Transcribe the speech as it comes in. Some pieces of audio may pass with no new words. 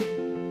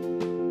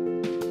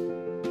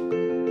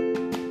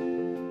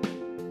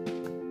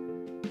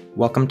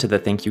Welcome to the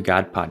Thank You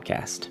God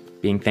podcast,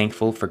 being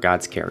thankful for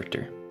God's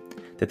character.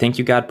 The Thank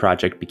You God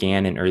project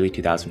began in early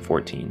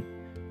 2014.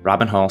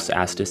 Robin Hulse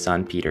asked his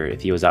son Peter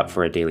if he was up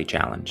for a daily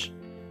challenge.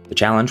 The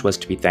challenge was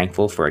to be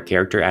thankful for a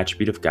character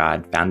attribute of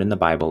God found in the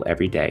Bible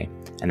every day,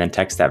 and then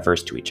text that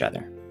verse to each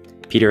other.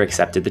 Peter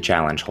accepted the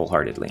challenge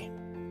wholeheartedly.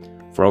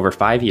 For over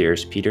 5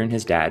 years, Peter and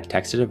his dad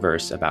texted a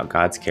verse about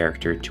God's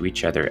character to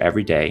each other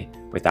every day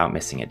without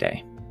missing a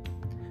day.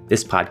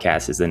 This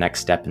podcast is the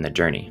next step in the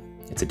journey.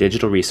 It's a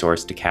digital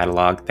resource to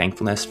catalog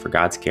thankfulness for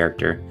God's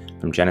character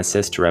from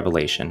Genesis to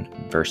Revelation,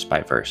 verse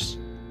by verse.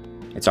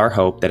 It's our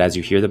hope that as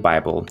you hear the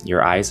Bible,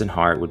 your eyes and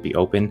heart would be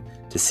open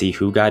to see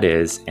who God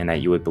is and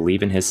that you would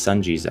believe in his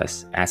Son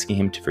Jesus, asking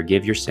him to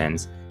forgive your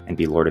sins and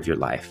be Lord of your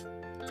life,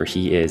 for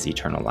he is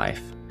eternal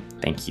life.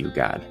 Thank you,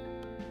 God.